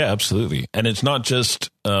 Yeah, absolutely. And it's not just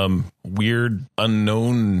weird,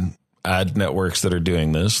 unknown ad networks that are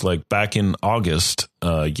doing this. Like back in August,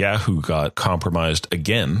 Yahoo got compromised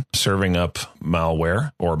again, serving up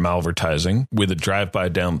malware or malvertising with a drive-by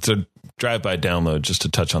download. So drive-by download, just to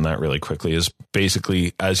touch on that really quickly, is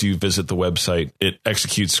basically as you visit the website, it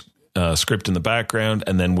executes script in the background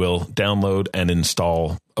and then will download and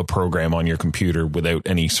install a program on your computer without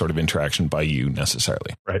any sort of interaction by you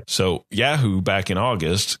necessarily. Right. So Yahoo back in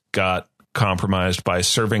August got compromised by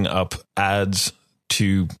serving up ads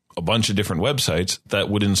to a bunch of different websites that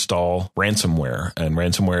would install ransomware. And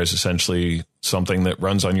ransomware is essentially something that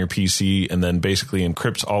runs on your PC and then basically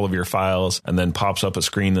encrypts all of your files and then pops up a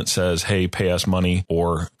screen that says, hey, pay us money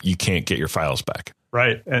or you can't get your files back.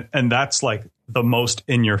 Right. And that's like the most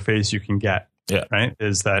in your face you can get. Yeah. Right.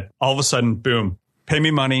 Is that all of a sudden, boom, pay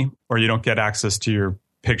me money or you don't get access to your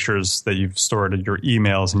pictures that you've stored in your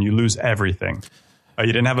emails and you lose everything. You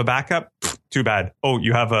didn't have a backup? Too bad. Oh,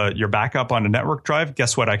 you have your backup on a network drive?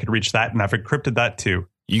 Guess what? I could reach that and I've encrypted that too.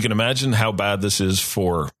 You can imagine how bad this is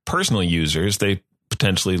for personal users. They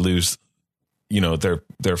potentially lose,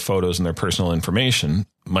 their photos and their personal information.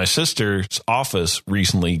 My sister's office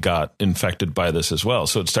recently got infected by this as well.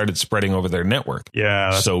 So it started spreading over their network.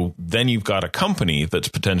 Yeah. So then you've got a company that's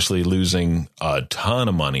potentially losing a ton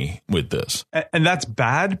of money with this. And that's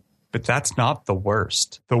bad. But that's not the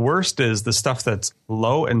worst. The worst is the stuff that's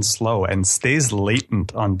low and slow and stays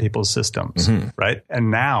latent on people's systems, right? And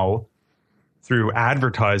now, through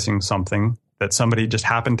advertising something that somebody just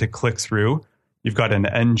happened to click through, you've got an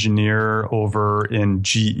engineer over in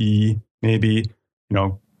GE, maybe,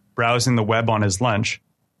 browsing the web on his lunch.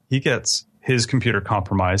 He gets his computer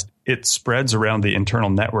compromised. It spreads around the internal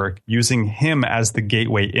network using him as the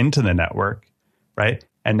gateway into the network, right?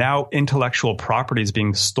 And now intellectual property is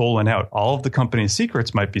being stolen out. All of the company's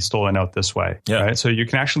secrets might be stolen out this way. Yeah. Right? So you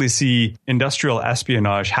can actually see industrial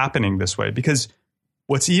espionage happening this way, because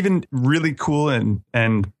what's even really cool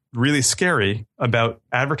and really scary about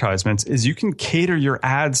advertisements is you can cater your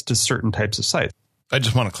ads to certain types of sites. I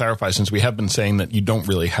just want to clarify, since we have been saying that you don't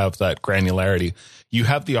really have that granularity, you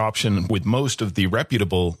have the option with most of the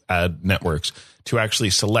reputable ad networks to actually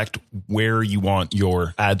select where you want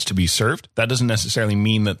your ads to be served. That doesn't necessarily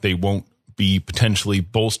mean that they won't be potentially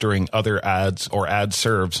bolstering other ads or ad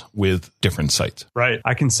serves with different sites. Right.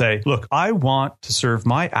 I can say, look, I want to serve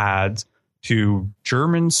my ads to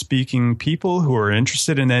German-speaking people who are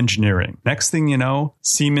interested in engineering. Next thing you know,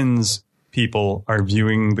 Siemens people are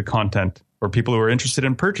viewing the content, or people who are interested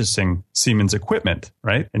in purchasing Siemens equipment,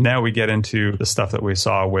 right? And now we get into the stuff that we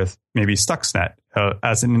saw with maybe Stuxnet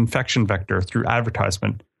as an infection vector through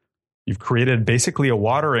advertisement. You've created basically a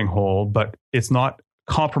watering hole, but it's not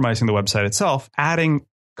compromising the website itself, adding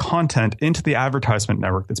content into the advertisement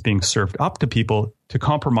network that's being served up to people to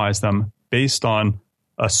compromise them based on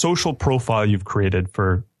a social profile you've created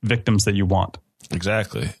for victims that you want.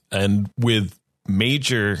 Exactly. And with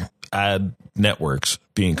major ad networks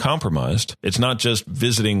being compromised, it's not just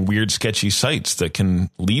visiting weird, sketchy sites that can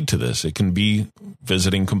lead to this. It can be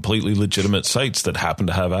visiting completely legitimate sites that happen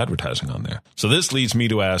to have advertising on there. So this leads me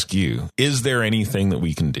to ask you, is there anything that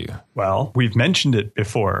we can do? Well, we've mentioned it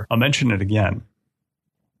before. I'll mention it again.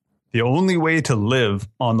 The only way to live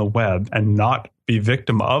on the web and not be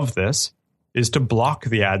victim of this is to block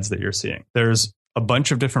the ads that you're seeing. There's a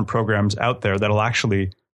bunch of different programs out there that'll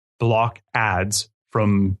actually block ads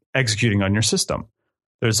from executing on your system.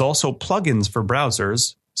 There's also plugins for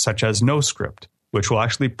browsers such as NoScript, which will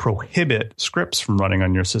actually prohibit scripts from running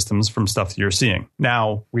on your systems from stuff that you're seeing.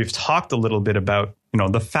 Now, we've talked a little bit about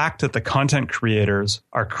the fact that the content creators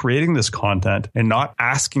are creating this content and not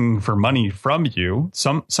asking for money from you.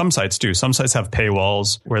 Some sites do. Some sites have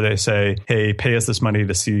paywalls where they say, hey, pay us this money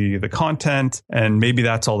to see the content. And maybe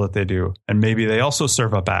that's all that they do. And maybe they also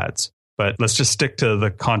serve up ads. But let's just stick to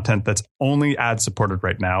the content that's only ad supported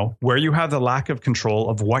right now. Where you have the lack of control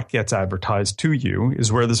of what gets advertised to you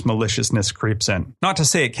is where this maliciousness creeps in. Not to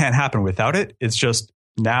say it can't happen without it. It's just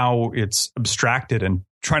now it's abstracted, and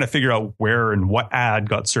trying to figure out where and what ad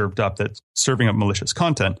got served up that's serving up malicious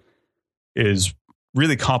content is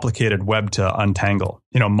really complicated web to untangle.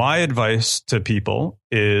 My advice to people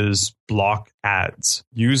is block ads.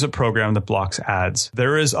 Use a program that blocks ads.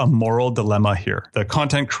 There is a moral dilemma here. The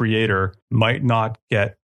content creator might not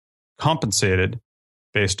get compensated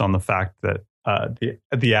based on the fact that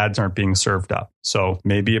the ads aren't being served up. So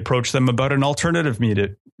maybe approach them about an alternative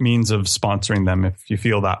means of sponsoring them if you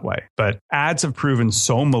feel that way. But ads have proven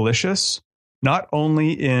so malicious, not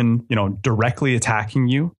only in, directly attacking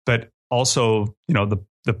you, but also,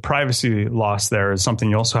 the privacy loss there is something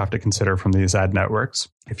you also have to consider from these ad networks.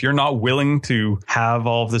 If you're not willing to have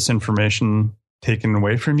all of this information taken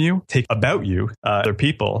away from you, other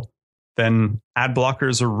people, then ad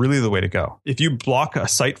blockers are really the way to go. If you block a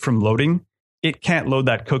site from loading, it can't load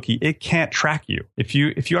that cookie. It can't track you. If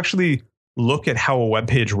you actually look at how a web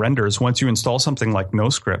page renders, once you install something like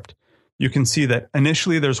NoScript, you can see that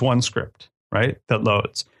initially there's one script, right, that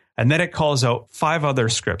loads. And then it calls out 5 other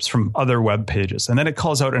scripts from other web pages. And then it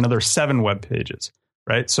calls out another 7 web pages,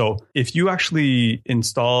 right? So if you actually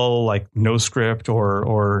install like NoScript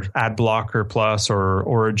or AdBlocker Plus or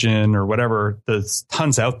Origin or whatever, there's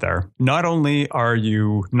tons out there. Not only are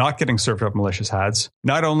you not getting served up malicious ads,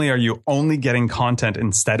 not only are you only getting content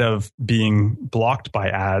instead of being blocked by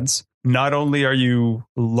ads, not only are you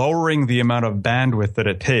lowering the amount of bandwidth that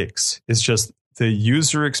it takes, it's just the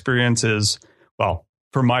user experience is, well,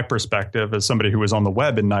 from my perspective, as somebody who was on the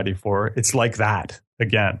web in 94, it's like that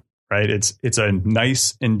again, right? It's a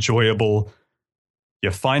nice, enjoyable,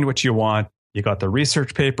 you find what you want. You got the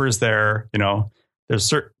research papers there,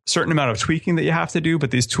 there's certain amount of tweaking that you have to do,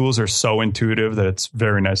 but these tools are so intuitive that it's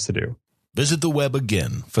very nice to do. Visit the web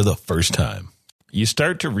again for the first time. You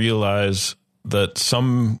start to realize that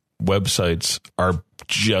some websites are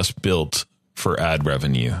just built for ad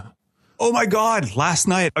revenue. Oh my God, last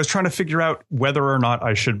night I was trying to figure out whether or not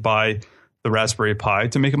I should buy the Raspberry Pi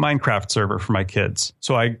to make a Minecraft server for my kids.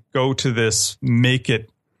 So I go to this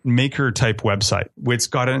maker type website,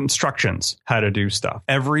 which got instructions how to do stuff.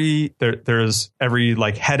 There's every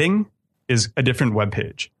like heading is a different web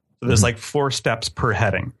page. So there's like 4 steps per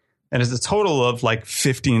heading. And it's a total of like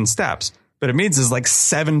 15 steps. But it means there's like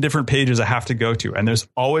 7 different pages I have to go to. And there's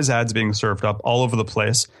always ads being served up all over the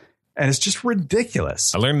place. And it's just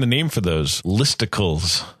ridiculous. I learned the name for those.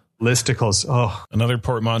 Listicles. Listicles. Oh, another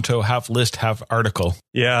portmanteau, half list, half article.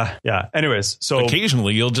 Yeah. Anyways, so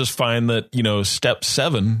occasionally you'll just find that, step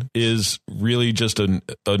 7 is really just an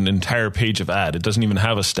entire page of ad. It doesn't even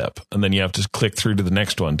have a step. And then you have to click through to the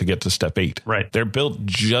next one to get to step 8. Right. They're built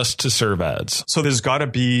just to serve ads. So there's got to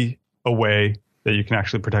be a way that you can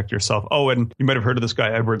actually protect yourself. Oh, and you might have heard of this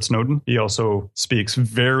guy, Edward Snowden. He also speaks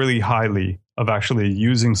very highly of actually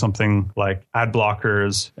using something like ad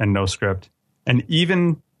blockers and NoScript. And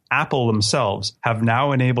even Apple themselves have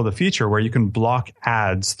now enabled a feature where you can block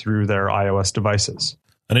ads through their iOS devices.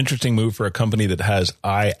 An interesting move for a company that has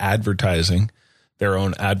iAdvertising, their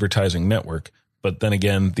own advertising network. But then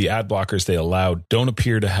again, the ad blockers they allow don't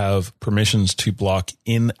appear to have permissions to block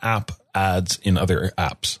in-app ads in other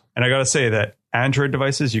apps. And I got to say that Android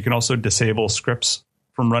devices, you can also disable scripts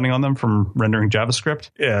from running on them, from rendering JavaScript.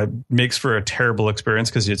 It makes for a terrible experience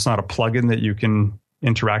because it's not a plugin that you can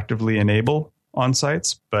interactively enable on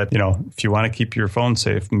sites. But, if you want to keep your phone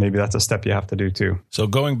safe, maybe that's a step you have to do too. So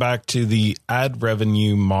going back to the ad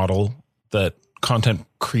revenue model that content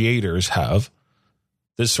creators have,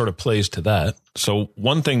 this sort of plays to that. So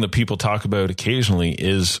one thing that people talk about occasionally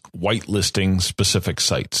is whitelisting specific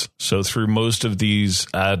sites. So through most of these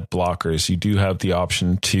ad blockers, you do have the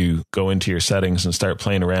option to go into your settings and start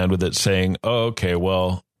playing around with it, saying, oh, okay,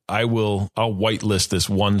 well, I'll whitelist this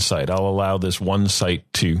one site. I'll allow this one site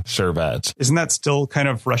to serve ads. Isn't that still kind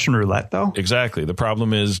of Russian roulette, though? Exactly. The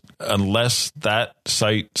problem is, unless that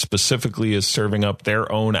site specifically is serving up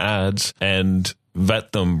their own ads and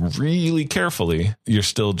vet them really carefully, you're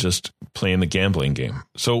still just playing the gambling game.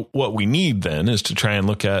 So what we need then is to try and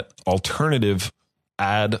look at alternative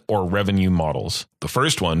ad or revenue models. The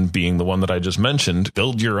first one being the one that I just mentioned,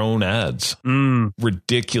 build your own ads.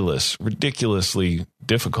 Ridiculously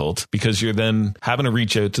difficult, because you're then having to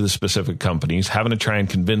reach out to the specific companies, having to try and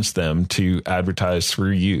convince them to advertise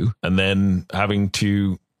through you, and then having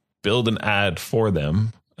to build an ad for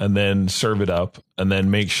them and then serve it up and then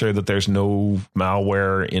make sure that there's no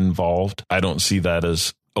malware involved. I don't see that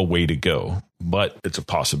as a way to go, but it's a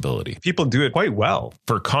possibility. People do it quite well.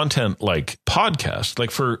 For content like podcasts, like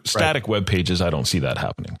for static web pages, I don't see that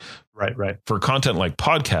happening. Right. For content like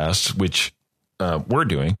podcasts, which we're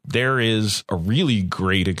doing, there is a really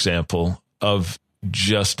great example of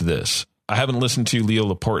just this. I haven't listened to Leo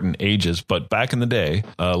Laporte in ages, but back in the day,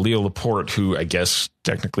 Leo Laporte, who I guess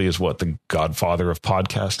technically is the godfather of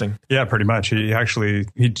podcasting. Yeah, pretty much. He actually,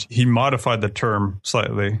 he modified the term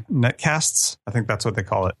slightly. Netcasts, I think that's what they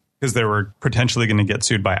call it, because they were potentially going to get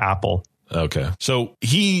sued by Apple. Okay. So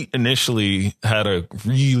he initially had a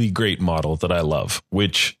really great model that I love,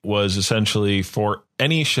 which was essentially for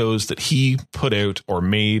any shows that he put out or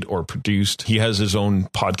made or produced. He has his own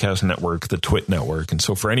podcast network, the Twit Network. And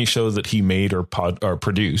so for any show that he made or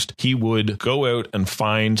produced, he would go out and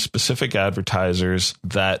find specific advertisers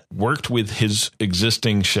that worked with his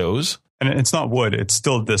existing shows. And it's not wood. It's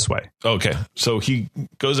still this way. Okay. So he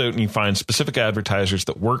goes out and he finds specific advertisers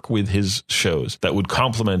that work with his shows that would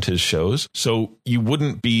complement his shows. So you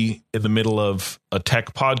wouldn't be in the middle of a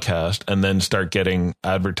tech podcast and then start getting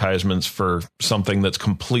advertisements for something that's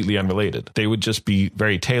completely unrelated. They would just be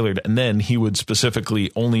very tailored. And then he would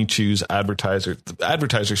specifically only choose advertisers. The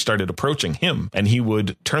advertisers started approaching him and he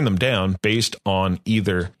would turn them down based on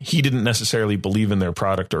either he didn't necessarily believe in their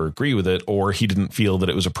product or agree with it, or he didn't feel that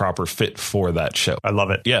it was a proper fit for that show. I love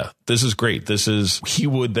it. Yeah, this is great. He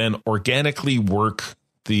would then organically work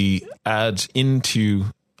the ads into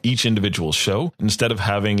each individual show instead of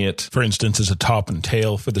having it, for instance, as a top and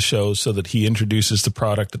tail for the show, so that he introduces the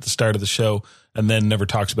product at the start of the show and then never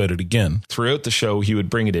talks about it again. Throughout the show, he would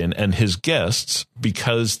bring it in, and his guests,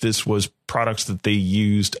 because this was products that they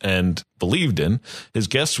used and believed in, his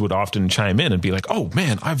guests would often chime in and be like, oh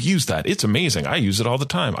man, I've used that. It's amazing. I use it all the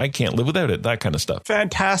time. I can't live without it. That kind of stuff.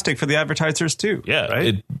 Fantastic for the advertisers too. Yeah. Right?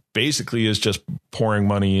 It basically is just pouring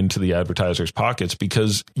money into the advertisers' pockets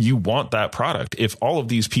because you want that product. If all of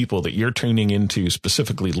these people that you're tuning into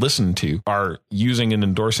specifically listen to are using and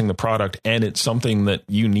endorsing the product and it's something that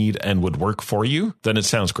you need and would work for you, then it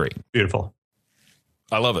sounds great. Beautiful.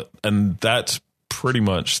 I love it. And that's pretty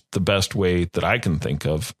much the best way that I can think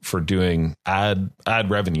of for doing ad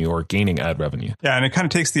revenue or gaining ad revenue. Yeah, and it kind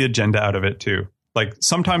of takes the agenda out of it too. Like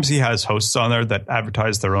sometimes he has hosts on there that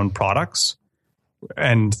advertise their own products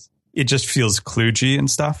and it just feels kludgy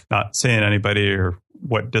and stuff. Not saying anybody or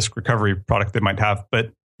what disk recovery product they might have,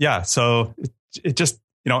 but yeah, so it just,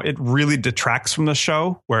 it really detracts from the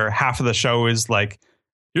show, where half of the show is like,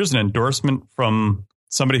 here's an endorsement from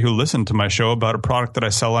somebody who listened to my show about a product that I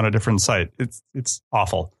sell on a different site. It's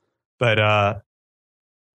awful, but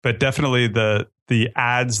definitely the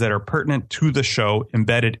ads that are pertinent to the show,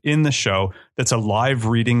 embedded in the show, that's a live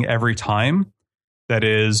reading every time, that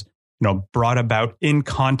is, brought about in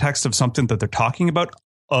context of something that they're talking about.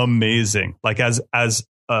 Amazing. Like as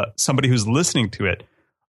somebody who's listening to it,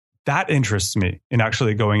 that interests me in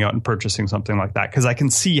actually going out and purchasing something like that, because I can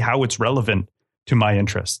see how it's relevant to my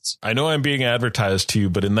interests. I know I'm being advertised to,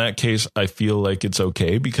 but in that case, I feel like it's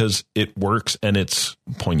okay because it works and it's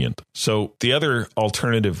poignant. So the other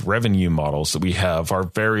alternative revenue models that we have are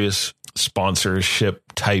various sponsorship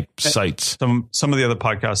type sites. Some of the other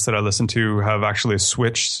podcasts that I listen to have actually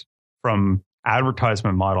switched from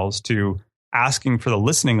advertisement models to asking for the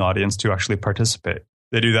listening audience to actually participate.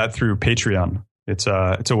 They do that through Patreon. It's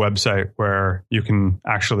a website where you can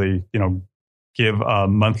actually, give a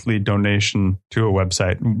monthly donation to a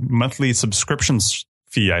website. Monthly subscriptions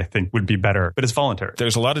fee, I think, would be better, but it's voluntary.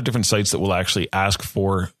 There's a lot of different sites that will actually ask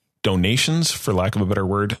for donations, for lack of a better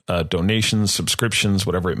word, donations, subscriptions,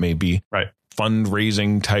 whatever it may be. Right.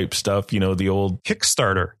 Fundraising type stuff, the old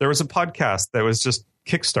Kickstarter. There was a podcast that was just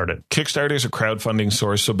Kickstarted? Kickstarter is a crowdfunding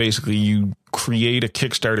source. So basically you create a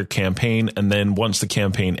Kickstarter campaign, and then once the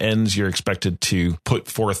campaign ends, you're expected to put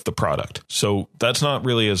forth the product. So that's not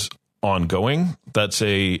really as ongoing. That's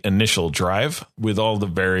a initial drive with all the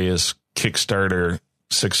various Kickstarter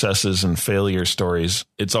successes and failure stories.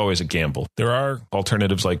 It's always a gamble. There are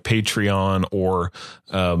alternatives like Patreon or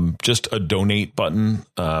just a donate button,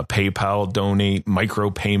 PayPal donate,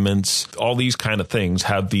 micropayments. All these kind of things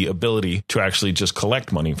have the ability to actually just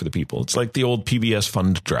collect money for the people. It's like the old PBS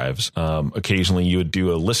fund drives. Occasionally you would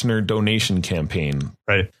do a listener donation campaign.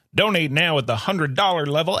 Right. Donate now at the $100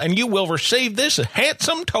 level and you will receive this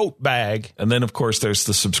handsome tote bag. And then, of course, there's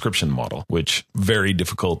the subscription model, which very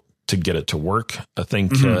difficult to get it to work. I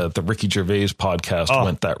think the Ricky Gervais podcast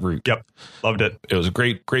went that route. Yep. Loved it. It was a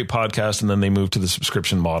great podcast. And then they moved to the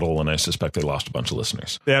subscription model. And I suspect they lost a bunch of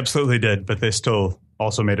listeners. They absolutely did, but they still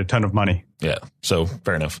also made a ton of money. Yeah. So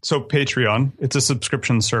fair enough. So Patreon, it's a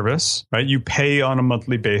subscription service, right? You pay on a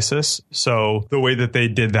monthly basis. So the way that they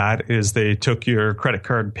did that is they took your credit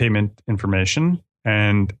card payment information,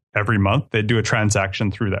 and every month they do a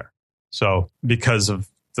transaction through there. So because of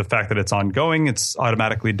the fact that it's ongoing, it's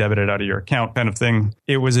automatically debited out of your account kind of thing.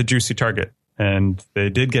 It was a juicy target, and they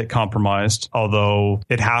did get compromised. Although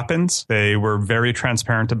it happens, they were very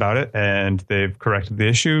transparent about it, and they've corrected the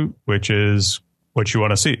issue, which is what you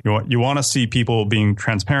want to see. You want to see people being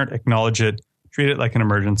transparent, acknowledge it, treat it like an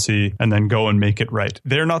emergency, and then go and make it right.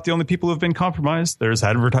 They're not the only people who have been compromised. There's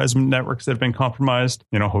advertisement networks that have been compromised.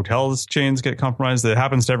 Hotels chains get compromised. It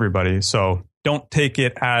happens to everybody. So don't take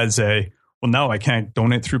it as well, no, I can't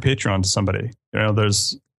donate through Patreon to somebody.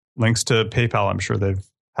 There's links to PayPal. I'm sure they've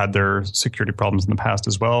had their security problems in the past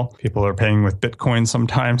as well. People are paying with Bitcoin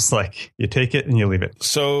sometimes. Like, you take it and you leave it.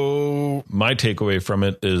 So my takeaway from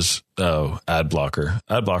it is ad blocker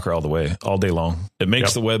all the way, all day long. It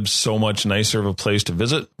makes the web so much nicer of a place to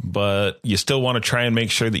visit, but you still want to try and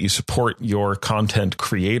make sure that you support your content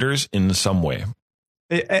creators in some way.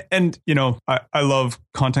 And, I love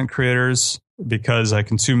content creators because I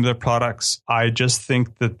consume their products. I just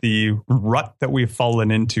think that the rut that we've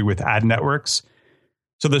fallen into with ad networks.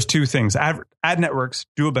 So there's two things. Ad networks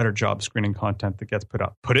do a better job screening content that gets put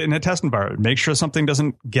up. Put it in a test environment. Make sure something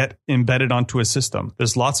doesn't get embedded onto a system.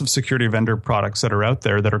 There's lots of security vendor products that are out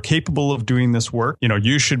there that are capable of doing this work.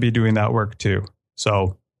 You should be doing that work too.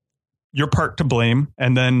 So you're part to blame.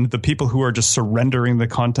 And then the people who are just surrendering the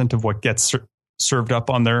content of what gets served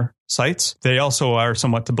up on their sites, they also are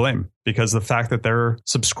somewhat to blame, because the fact that they're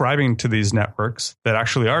subscribing to these networks that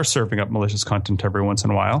actually are serving up malicious content every once in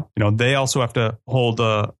a while, they also have to hold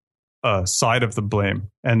a side of the blame.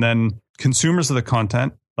 And then consumers of the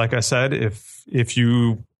content, like I said, if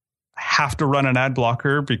you have to run an ad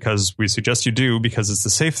blocker, because we suggest you do, because it's the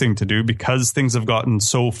safe thing to do, because things have gotten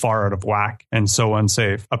so far out of whack and so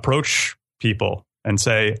unsafe, approach people and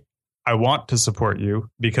say, I want to support you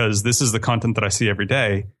because this is the content that I see every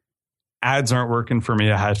day. Ads aren't working for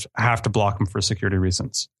me. I have to block them for security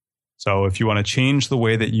reasons. So if you want to change the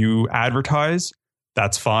way that you advertise,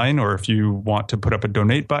 that's fine. Or if you want to put up a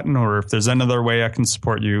donate button, or if there's another way I can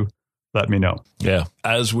support you, let me know. Yeah.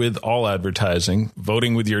 As with all advertising,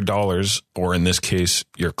 voting with your dollars, or in this case,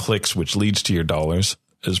 your clicks, which leads to your dollars,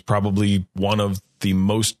 is probably one of the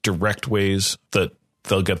most direct ways that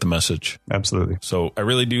they'll get the message. Absolutely. So I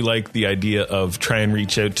really do like the idea of try and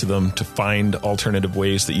reach out to them to find alternative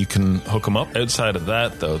ways that you can hook them up. Outside of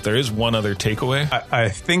that, though, there is one other takeaway. I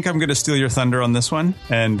think I'm going to steal your thunder on this one.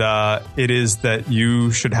 And it is that you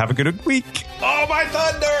should have a good week. Oh, my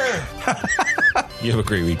thunder! You have a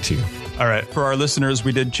great week, too. All right. For our listeners,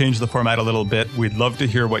 we did change the format a little bit. We'd love to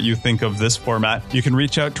hear what you think of this format. You can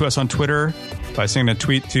reach out to us on Twitter by sending a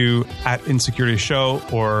tweet to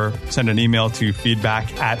 @InsecurityShow, or send an email to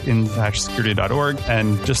feedback@in-security.org,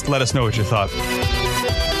 and just let us know what you thought.